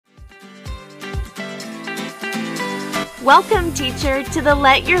Welcome, teacher, to the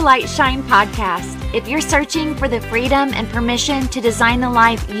Let Your Light Shine podcast. If you're searching for the freedom and permission to design the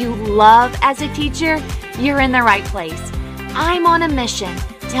life you love as a teacher, you're in the right place. I'm on a mission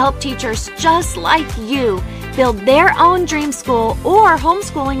to help teachers just like you build their own dream school or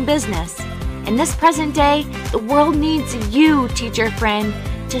homeschooling business. In this present day, the world needs you, teacher friend,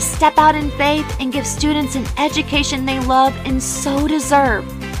 to step out in faith and give students an education they love and so deserve.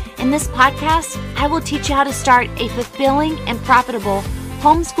 In this podcast, I will teach you how to start a fulfilling and profitable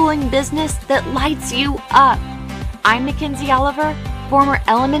homeschooling business that lights you up. I'm Mackenzie Oliver, former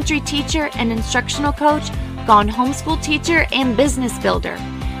elementary teacher and instructional coach, gone homeschool teacher and business builder.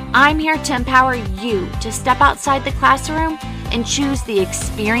 I'm here to empower you to step outside the classroom and choose the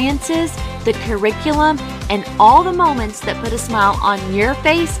experiences, the curriculum, and all the moments that put a smile on your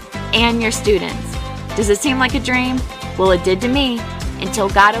face and your students. Does it seem like a dream? Well, it did to me. Until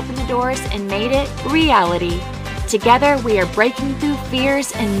God opened the doors and made it reality. Together, we are breaking through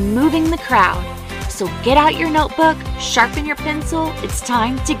fears and moving the crowd. So get out your notebook, sharpen your pencil. It's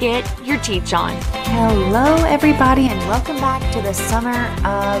time to get your teach on. Hello, everybody, and welcome back to the Summer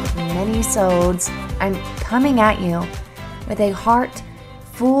of Mini-sodes. I'm coming at you with a heart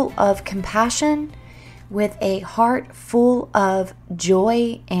full of compassion, with a heart full of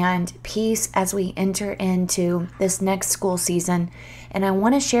joy and peace as we enter into this next school season. And I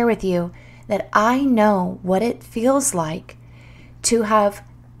want to share with you that I know what it feels like to have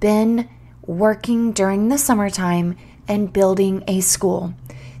been working during the summertime and building a school.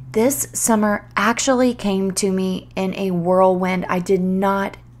 This summer actually came to me in a whirlwind. I did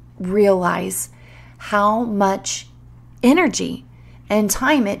not realize how much energy and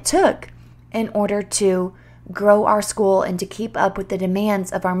time it took in order to grow our school and to keep up with the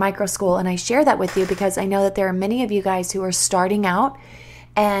demands of our microschool. And I share that with you because I know that there are many of you guys who are starting out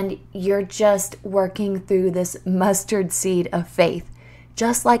and you're just working through this mustard seed of faith,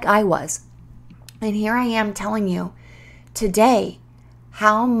 just like I was. And here I am telling you today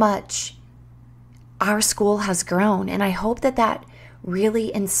how much our school has grown. And I hope that that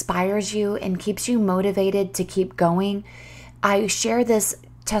really inspires you and keeps you motivated to keep going. I share this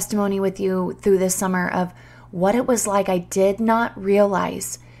testimony with you through this summer of what it was like. I did not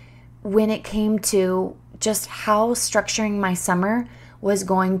realize when it came to just how structuring my summer was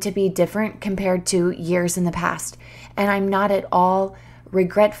going to be different compared to years in the past. And I'm not at all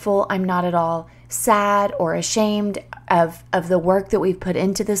regretful. I'm not at all sad or ashamed of the work that we've put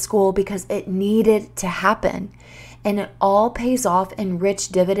into the school because it needed to happen. And it all pays off in rich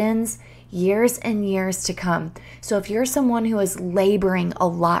dividends years and years to come. So if you're someone who is laboring a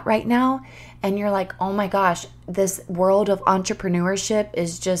lot right now and you're like, oh my gosh, this world of entrepreneurship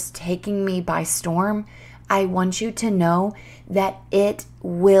is just taking me by storm, I want you to know that it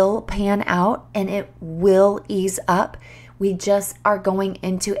will pan out and it will ease up. We just are going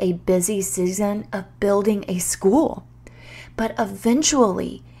into a busy season of building a school. But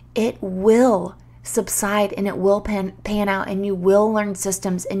eventually it will subside and it will pan out, and you will learn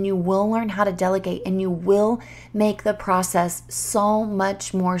systems and you will learn how to delegate and you will make the process so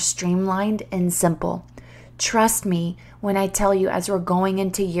much more streamlined and simple. Trust me when I tell you, as we're going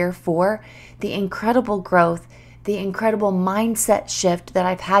into year 4, the incredible growth, the incredible mindset shift that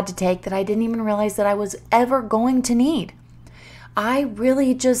I've had to take that I didn't even realize that I was ever going to need. I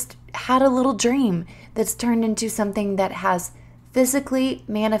really just had a little dream that's turned into something that has physically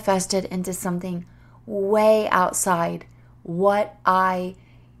manifested into something way outside what I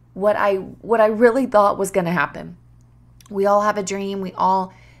really thought was going to happen. We all have a dream. We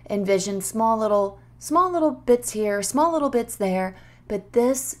all envision small little bits here, small little bits there, but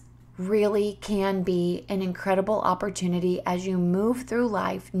this really can be an incredible opportunity as you move through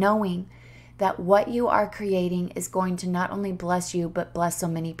life, knowing that what you are creating is going to not only bless you, but bless so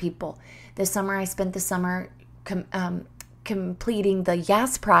many people. This summer, I spent the summer completing the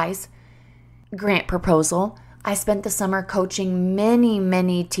YAS Prize grant proposal. I spent the summer coaching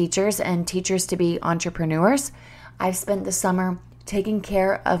many teachers and teachers to be entrepreneurs. I've spent the summer taking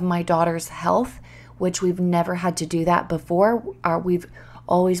care of my daughter's health, which we've never had to do that before. We've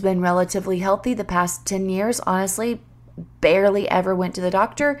always been relatively healthy the past 10 years, honestly, barely ever went to the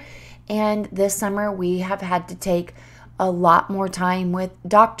doctor. And this summer we have had to take a lot more time with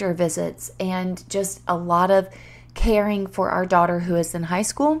doctor visits and just a lot of caring for our daughter who is in high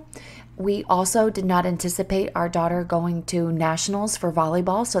school. We also did not anticipate our daughter going to nationals for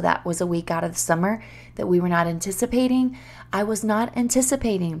volleyball, so that was a week out of the summer that we were not anticipating. I was not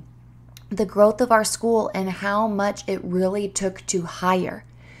anticipating the growth of our school and how much it really took to hire.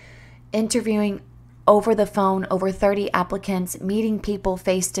 Interviewing over the phone, over 30 applicants, meeting people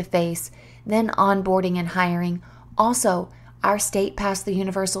face to face, then onboarding and hiring, Also, our state passed the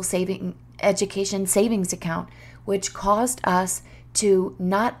Universal Education Savings Account, which caused us to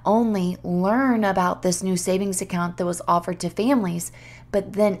not only learn about this new savings account that was offered to families,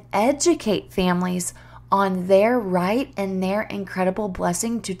 but then educate families on their right and their incredible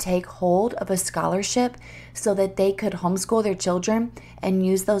blessing to take hold of a scholarship so that they could homeschool their children and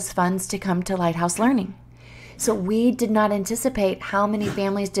use those funds to come to Lighthouse Learning. So we did not anticipate how many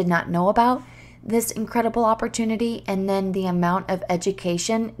families did not know about this incredible opportunity, and then the amount of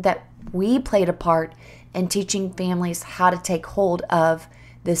education that we played a part in teaching families how to take hold of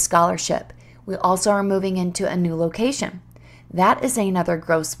this scholarship. We also are moving into a new location. That is another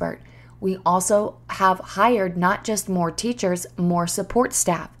growth spurt. We also have hired not just more teachers, more support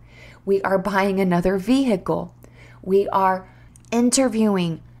staff. We are buying another vehicle. We are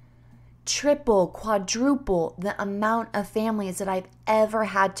interviewing triple, quadruple the amount of families that I've ever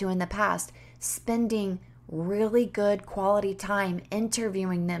had to in the past, spending really good quality time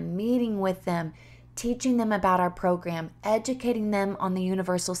interviewing them, meeting with them, teaching them about our program, educating them on the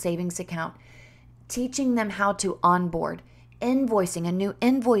Universal Savings Account, teaching them how to onboard, invoicing, a new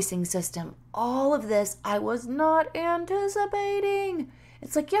invoicing system. All of this I was not anticipating.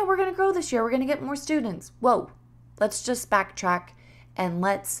 It's like, yeah, we're going to grow this year. We're going to get more students. Whoa, let's just backtrack and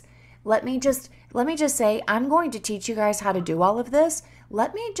let me just say, I'm going to teach you guys how to do all of this.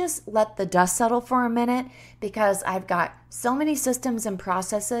 Let me just let the dust settle for a minute, because I've got so many systems and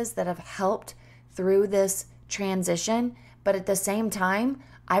processes that have helped through this transition. But at the same time,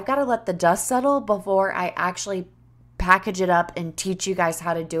 I've got to let the dust settle before I actually package it up and teach you guys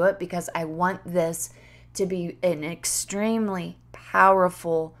how to do it, because I want this to be an extremely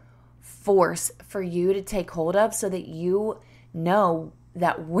powerful force for you to take hold of, so that you know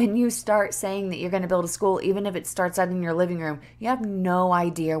that when you start saying that you're going to build a school, even if it starts out in your living room, you have no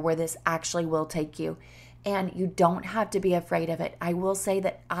idea where this actually will take you. And you don't have to be afraid of it. I will say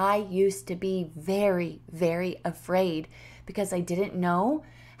that I used to be very, very afraid, because I didn't know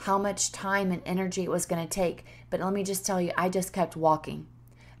how much time and energy it was going to take. But let me just tell you, I just kept walking.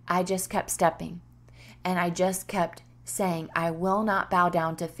 I just kept stepping. And I just kept saying, I will not bow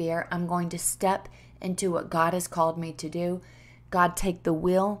down to fear. I'm going to step into what God has called me to do. God, take the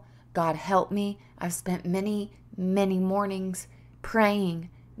wheel. God, help me. I've spent many, many mornings praying,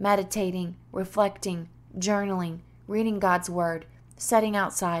 meditating, reflecting, journaling, reading God's word, setting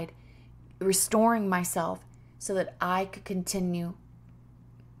outside, restoring myself so that I could continue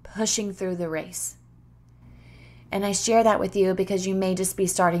pushing through the race. And I share that with you because you may just be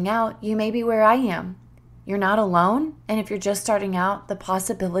starting out. You may be where I am. You're not alone. And if you're just starting out, the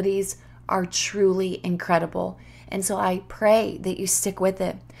possibilities are truly incredible. And so I pray that you stick with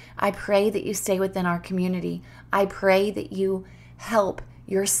it. I pray that you stay within our community. I pray that you help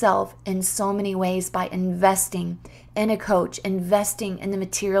yourself in so many ways by investing in a coach, investing in the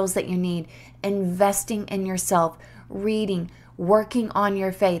materials that you need, investing in yourself, reading, working on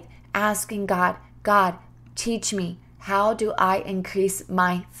your faith, asking God, God, teach me, how do I increase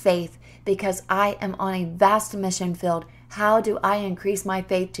my faith? Because I am on a vast mission field. How do I increase my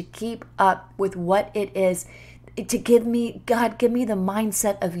faith to keep up with what it is? To give me, God, give me the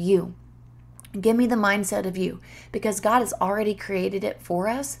mindset of you. Give me the mindset of you, because God has already created it for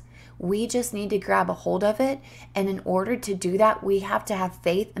us. We just need to grab a hold of it. And in order to do that, we have to have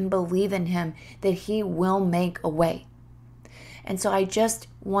faith and believe in Him that He will make a way. And so I just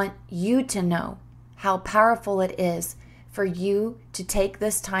want you to know how powerful it is for you to take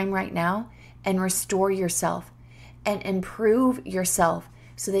this time right now and restore yourself and improve yourself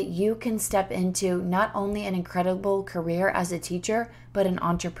so that you can step into not only an incredible career as a teacher, but an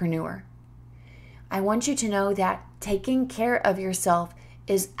entrepreneur. I want you to know that taking care of yourself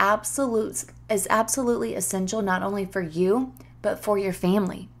is absolutely essential, not only for you, but for your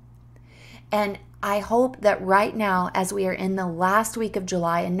family. And I hope that right now, as we are in the last week of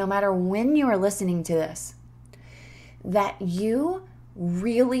July, and no matter when you are listening to this, that you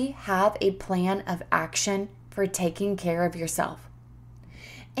really have a plan of action for taking care of yourself.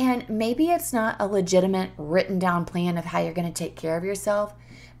 And maybe it's not a legitimate written down plan of how you're going to take care of yourself,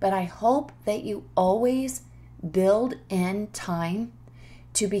 but I hope that you always build in time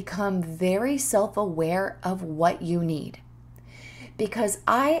to become very self-aware of what you need. Because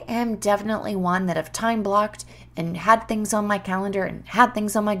I am definitely one that have time blocked and had things on my calendar and had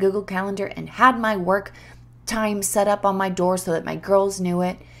things on my Google Calendar and had my work time set up on my door so that my girls knew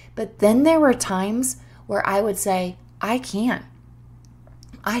it. But then there were times where I would say, I cannot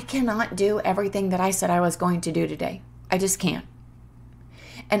do everything that I said I was going to do today. I just can't.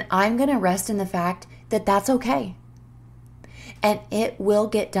 And I'm going to rest in the fact that that's okay. And it will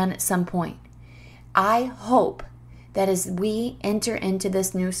get done at some point. I hope that as we enter into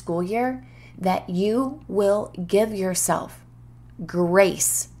this new school year, that you will give yourself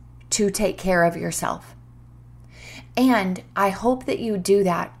grace to take care of yourself. And I hope that you do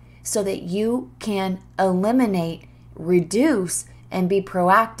that so that you can eliminate, reduce, and be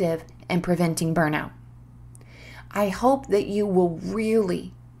proactive in preventing burnout. I hope that you will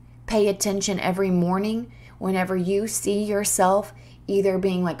really pay attention every morning whenever you see yourself either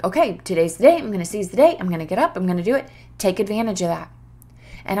being like, okay, today's the day, I'm going to seize the day, I'm going to get up, I'm going to do it. Take advantage of that.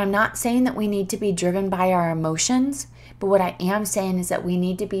 And I'm not saying that we need to be driven by our emotions, but what I am saying is that we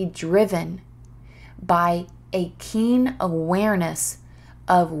need to be driven by a keen awareness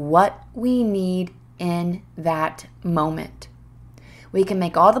of what we need in that moment. We can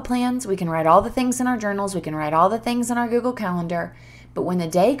make all the plans, we can write all the things in our journals, we can write all the things in our Google Calendar, but when the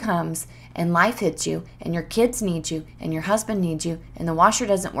day comes and life hits you and your kids need you and your husband needs you and the washer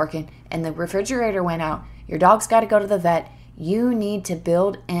doesn't work and the refrigerator went out, your dog's got to go to the vet, you need to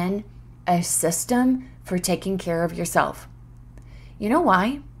build in a system for taking care of yourself. You know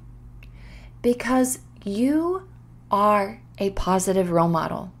why? Because you are a positive role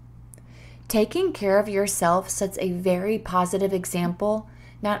model. Taking care of yourself sets a very positive example,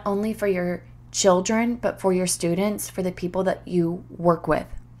 not only for your children, but for your students, for the people that you work with.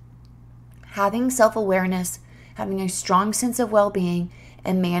 Having self-awareness, having a strong sense of well-being,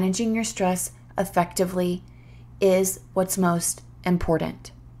 and managing your stress effectively is what's most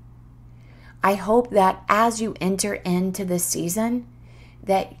important. I hope that as you enter into this season,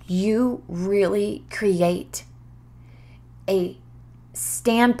 that you really create a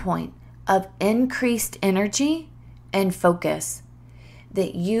standpoint of increased energy and focus,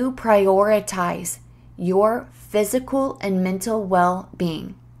 that you prioritize your physical and mental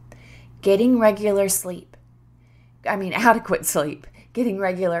well-being, getting regular sleep, adequate sleep, getting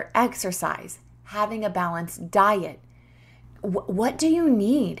regular exercise, having a balanced diet. What do you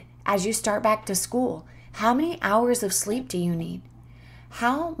need as you start back to school? How many hours of sleep do you need?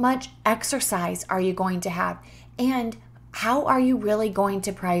 How much exercise are you going to have? And how are you really going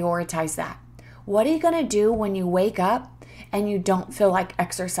to prioritize that? What are you going to do when you wake up and you don't feel like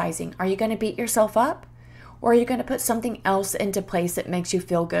exercising? Are you going to beat yourself up? Or are you going to put something else into place that makes you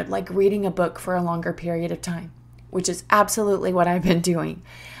feel good, like reading a book for a longer period of time, which is absolutely what I've been doing.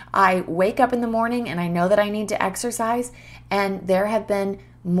 I wake up in the morning and I know that I need to exercise, and there have been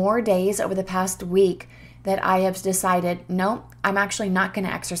more days over the past week that I have decided, no, I'm actually not going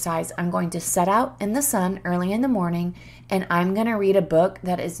to exercise. I'm going to set out in the sun early in the morning and I'm going to read a book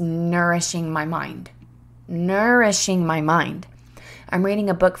that is nourishing my mind. Nourishing my mind. I'm reading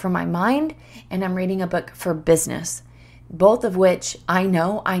a book for my mind and I'm reading a book for business, both of which I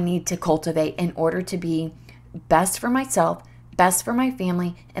know I need to cultivate in order to be best for myself, best for my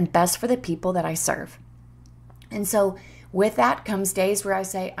family, and best for the people that I serve. And so with that comes days where I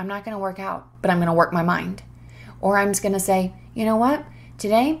say, I'm not going to work out, but I'm going to work my mind. Or I'm just going to say, you know what?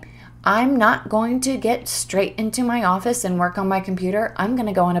 Today, I'm not going to get straight into my office and work on my computer. I'm going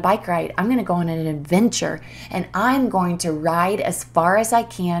to go on a bike ride. I'm going to go on an adventure. And I'm going to ride as far as I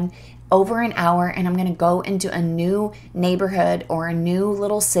can over an hour. And I'm going to go into a new neighborhood or a new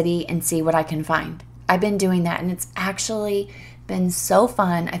little city and see what I can find. I've been doing that and it's actually been so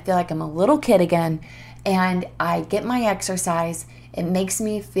fun. I feel like I'm a little kid again. And I get my exercise. It makes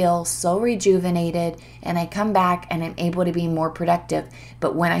me feel so rejuvenated and I come back and I'm able to be more productive.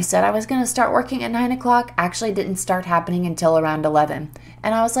 But when I said I was going to start working at 9 o'clock, actually didn't start happening until around 11.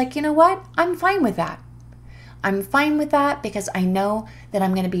 And I was like, you know what? I'm fine with that. I'm fine with that because I know that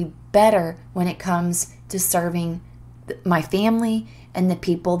I'm going to be better when it comes to serving my family and the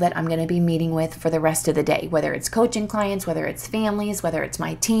people that I'm going to be meeting with for the rest of the day, whether it's coaching clients, whether it's families, whether it's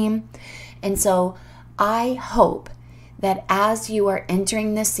my team. And so I hope that as you are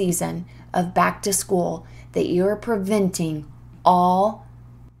entering this season of back to school, that you're preventing all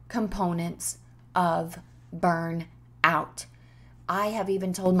components of burnout. I have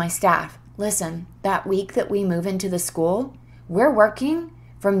even told my staff, listen, that week that we move into the school, we're working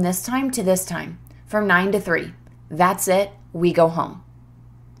from this time to this time, from 9 to 3. That's it. We go home.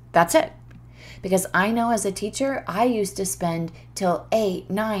 That's it. Because I know as a teacher, I used to spend till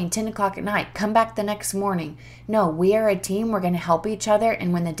 8, 9, 10 o'clock at night, come back the next morning. No, we are a team. We're going to help each other.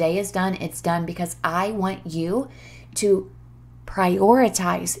 And when the day is done, it's done because I want you to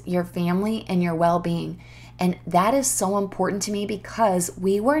prioritize your family and your well-being. And that is so important to me because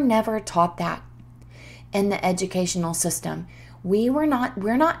we were never taught that in the educational system. We're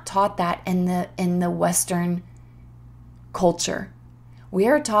not taught that in the Western culture. We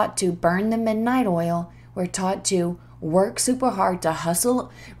are taught to burn the midnight oil. We're taught to work super hard, to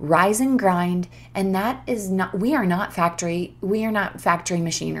hustle, rise and grind. And we are not factory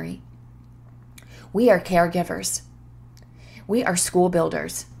machinery. We are caregivers. We are school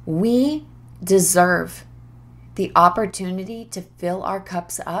builders. We deserve the opportunity to fill our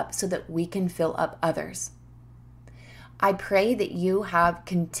cups up so that we can fill up others. I pray that you have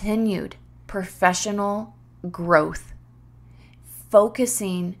continued professional growth,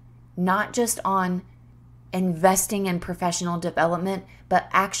 focusing not just on investing in professional development, but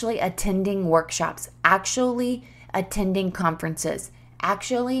actually attending workshops, actually attending conferences,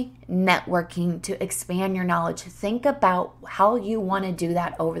 actually networking to expand your knowledge. Think about how you want to do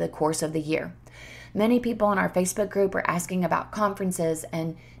that over the course of the year. Many people in our Facebook group are asking about conferences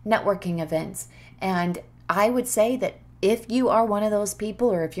and networking events. And I would say that if you are one of those people,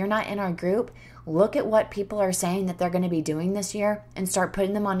 or if you're not in our group, look at what people are saying that they're going to be doing this year and start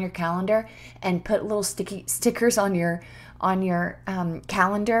putting them on your calendar, and put little stickers on your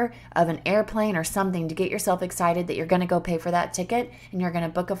calendar of an airplane or something to get yourself excited that you're going to go pay for that ticket, and you're going to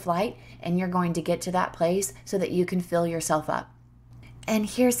book a flight, and you're going to get to that place so that you can fill yourself up. And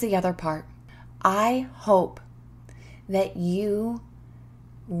here's the other part. I hope that you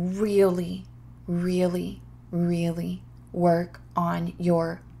really, really, really work on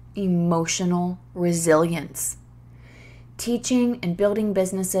your emotional resilience. Teaching and building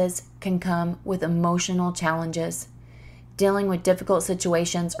businesses can come with emotional challenges. Dealing with difficult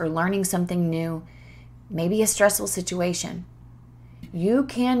situations or learning something new, maybe a stressful situation. You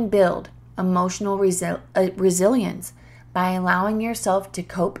can build emotional resilience by allowing yourself to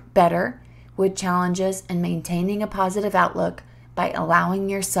cope better with challenges and maintaining a positive outlook by allowing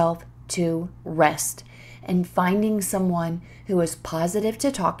yourself to rest and finding someone who is positive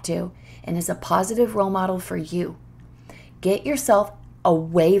to talk to and is a positive role model for you. Get yourself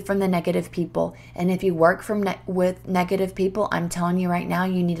away from the negative people. And if you work with negative people, I'm telling you right now,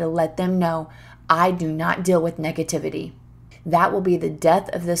 you need to let them know, I do not deal with negativity. That will be the death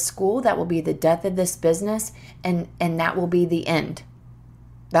of this school. That will be the death of this business. And that will be the end.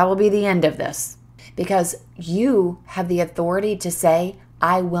 That will be the end of this. Because you have the authority to say,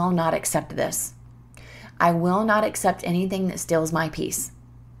 I will not accept this. I will not accept anything that steals my peace.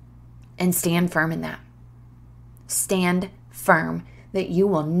 And stand firm in that. Stand firm that you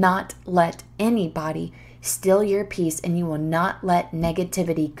will not let anybody steal your peace, and you will not let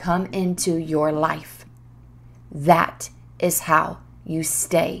negativity come into your life. That is how you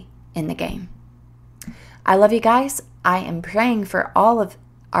stay in the game. I love you guys. I am praying for all of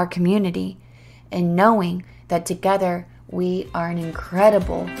our community and knowing that together we are an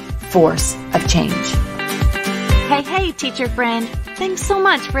incredible force of change. Hey, teacher friend. Thanks so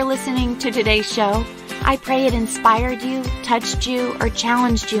much for listening to today's show. I pray it inspired you, touched you, or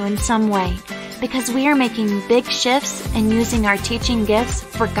challenged you in some way, because we are making big shifts and using our teaching gifts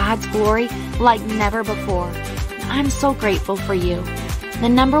for God's glory like never before. I'm so grateful for you. The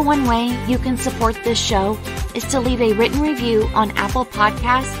number one way you can support this show is to leave a written review on Apple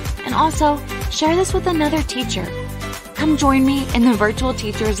Podcasts, and also share this with another teacher. Come join me in the Virtual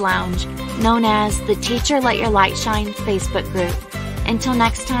Teachers Lounge, known as the Teacher Let Your Light Shine Facebook group. Until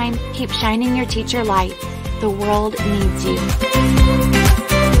next time, keep shining your teacher light. The world needs you.